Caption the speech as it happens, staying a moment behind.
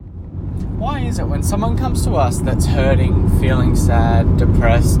Why is it when someone comes to us that's hurting, feeling sad,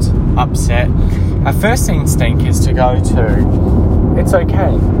 depressed, upset, our first instinct is to go to, it's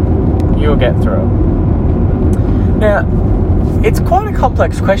okay, you'll get through it. Now, it's quite a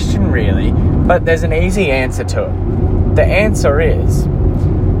complex question really, but there's an easy answer to it. The answer is,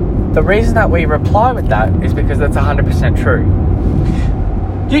 the reason that we reply with that is because that's 100% true.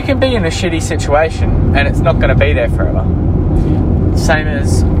 You can be in a shitty situation and it's not going to be there forever. Same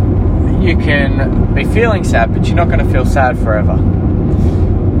as you can be feeling sad, but you're not going to feel sad forever.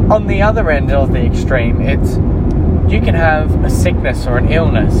 On the other end of the extreme, it's you can have a sickness or an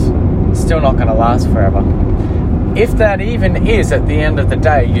illness, it's still not going to last forever. If that even is at the end of the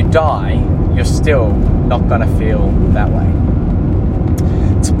day, you die, you're still not going to feel that way.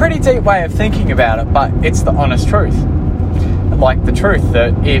 It's a pretty deep way of thinking about it, but it's the honest truth. Like the truth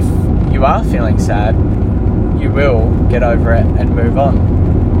that if you are feeling sad, you will get over it and move on.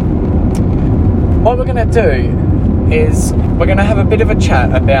 What we're going to do is we're going to have a bit of a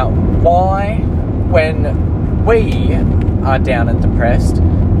chat about why when we are down and depressed,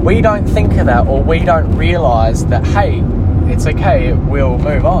 we don't think of that, or we don't realise that, hey, it's okay, it will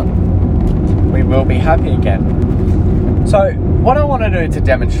move on. We will be happy again. So what I want to do to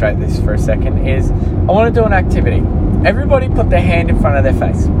demonstrate this for a second is I want to do an activity. Everybody put their hand in front of their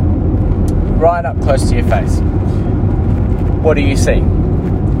face, right up close to your face. What do you see?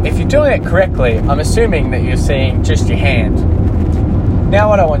 If you're doing it correctly, I'm assuming that you're seeing just your hand. Now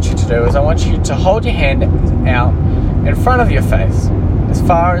what I want you to do is I want you to hold your hand out in front of your face as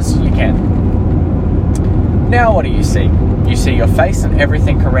far as you can. Now what do you see? You see your face and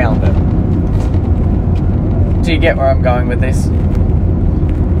everything around it. Do you get where I'm going with this?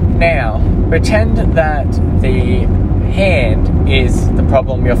 Now, pretend that the hand is the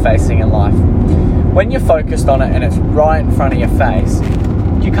problem you're facing in life. When you're focused on it and it's right in front of your face,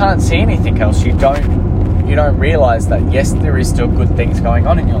 you can't see anything else. You don't realise that, yes, there is still good things going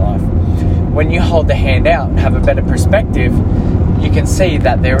on in your life. When you hold the hand out and have a better perspective, you can see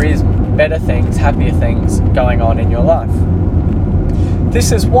that there is better things, happier things going on in your life.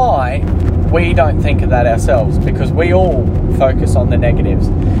 This is why we don't think of that ourselves, because we all focus on the negatives.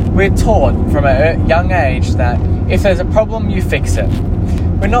 We're taught from a young age that if there's a problem, you fix it.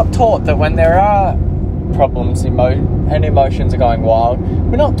 We're not taught that when there are problems and emotions are going wild,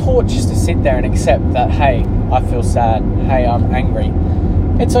 we're not taught just to sit there and accept that, hey, I feel sad, hey, I'm angry.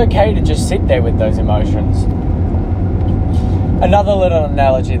 It's okay to just sit there with those emotions. Another little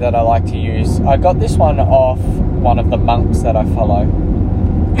analogy that I like to use, I got this one off one of the monks that I follow.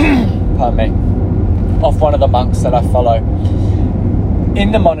 Pardon me. Off one of the monks that I follow.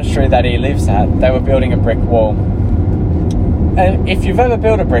 In the monastery that he lives at, they were building a brick wall. And if you've ever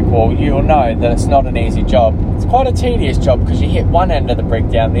built a brick wall, you'll know that it's not an easy job. It's quite a tedious job because you hit one end of the brick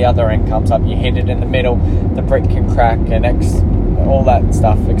down, the other end comes up, you hit it in the middle, the brick can crack and all that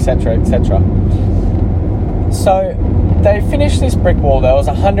stuff, etc., etc. So they finished this brick wall. There was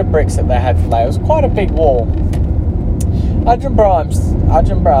 100 bricks that they had to lay. It was quite a big wall. Ajahn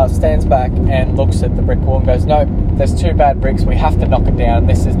Brahm stands back and looks at the brick wall and goes, no, there's too bad bricks, we have to knock it down,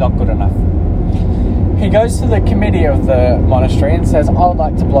 this is not good enough. He goes to the committee of the monastery and says, I would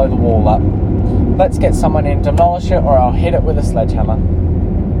like to blow the wall up. Let's get someone in, demolish it, or I'll hit it with a sledgehammer.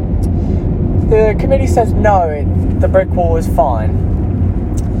 The committee says, no, the brick wall is fine.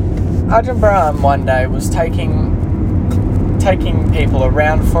 Ajahn Brahm one day was taking people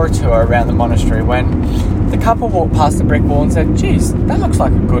around for a tour around the monastery when the couple walked past the brick wall and said, geez, that looks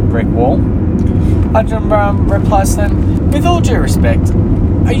like a good brick wall. Ajahn Brahm replies to them, with all due respect,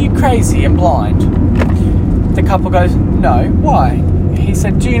 are you crazy and blind? The couple goes, no, why? He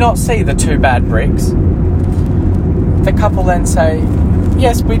said, do you not see the two bad bricks? The couple then say,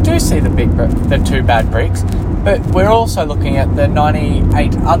 yes, we do see the two bad bricks, but we're also looking at the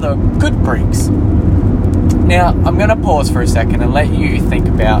 98 other good bricks. Now, I'm going to pause for a second and let you think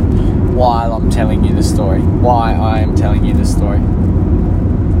about while I'm telling you the story, why I am telling you the story.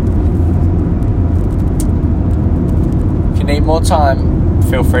 If you need more time,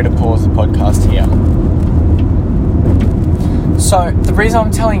 feel free to pause the podcast here. So, the reason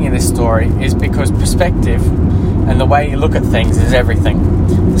I'm telling you this story is because perspective and the way you look at things is everything.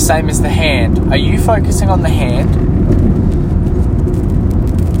 The same as the hand. Are you focusing on the hand?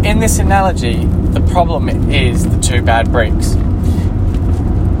 In this analogy, the problem is the two bad bricks.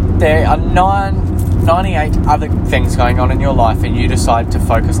 There are 98 other things going on in your life and you decide to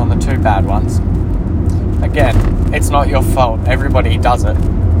focus on the two bad ones. Again, it's not your fault. Everybody does it.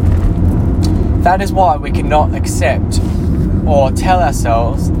 That is why we cannot accept or tell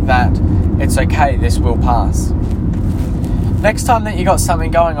ourselves that it's okay, this will pass. Next time that you got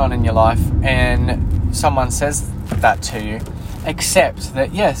something going on in your life and someone says that to you, accept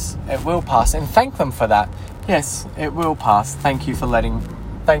that yes, it will pass, and thank them for that. Yes, it will pass.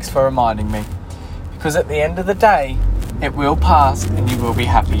 Thanks for reminding me. Because at the end of the day, it will pass and you will be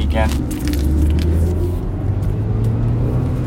happy again.